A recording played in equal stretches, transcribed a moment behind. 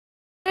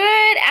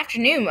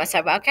afternoon,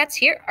 Westside Wildcats.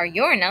 Here are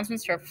your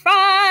announcements for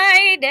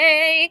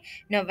Friday,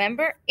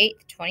 November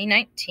 8th,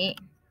 2019.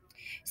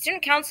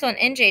 Student Council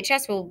and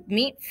NJHS will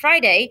meet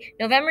Friday,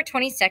 November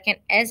 22nd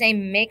as a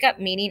makeup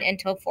meeting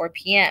until 4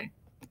 p.m.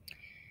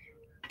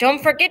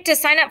 Don't forget to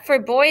sign up for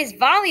boys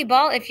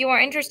volleyball. If you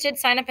are interested,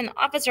 sign up in the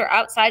office or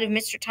outside of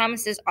Mr.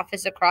 Thomas's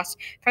office across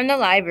from the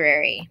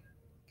library.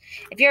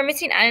 If you are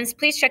missing items,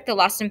 please check the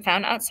lost and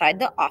found outside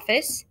the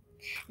office.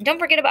 And don't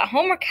forget about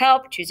homework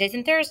help Tuesdays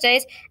and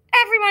Thursdays.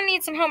 Everyone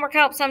needs some homework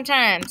help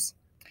sometimes.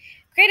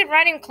 Creative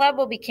Writing Club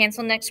will be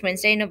canceled next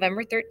Wednesday,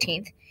 November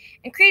 13th.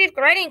 And Creative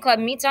Writing Club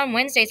meets on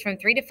Wednesdays from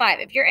 3 to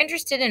 5. If you're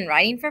interested in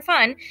writing for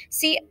fun,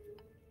 see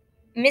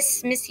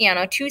Miss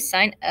Missiano to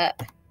sign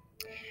up.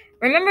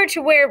 Remember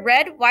to wear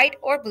red, white,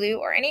 or blue,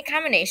 or any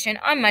combination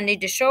on Monday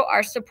to show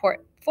our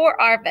support for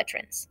our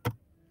veterans.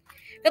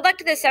 Good luck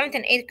to the 7th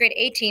and 8th grade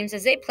A teams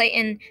as they play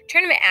in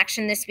tournament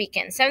action this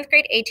weekend. 7th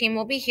grade A team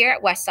will be here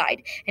at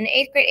Westside, and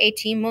 8th grade A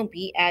team will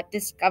be at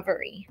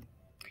Discovery.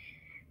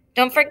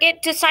 Don't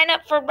forget to sign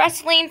up for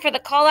wrestling for the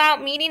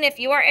call-out meeting. If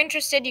you are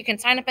interested, you can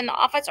sign up in the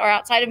office or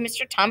outside of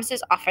Mr.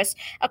 Thomas's office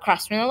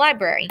across from the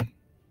library.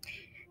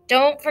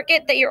 Don't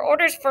forget that your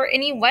orders for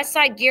any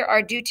Westside gear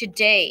are due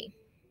today.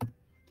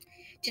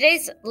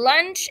 Today's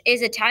lunch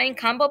is Italian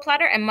combo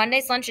platter, and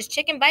Monday's lunch is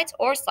chicken bites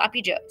or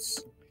sloppy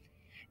joes.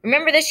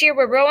 Remember, this year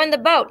we're rowing the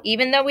boat.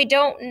 Even though we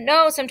don't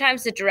know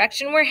sometimes the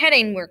direction we're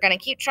heading, we're going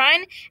to keep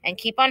trying and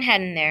keep on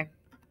heading there.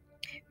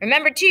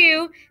 Remember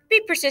to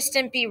be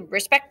persistent, be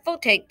respectful,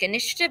 take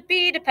initiative,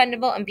 be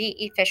dependable, and be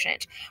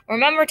efficient.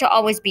 Remember to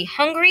always be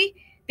hungry,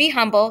 be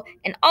humble,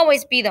 and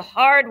always be the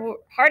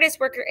hardest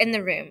worker in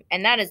the room.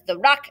 And that is The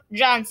Rock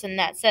Johnson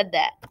that said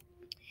that.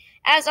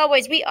 As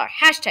always, we are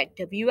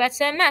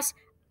 #WSMS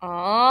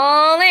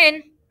all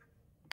in.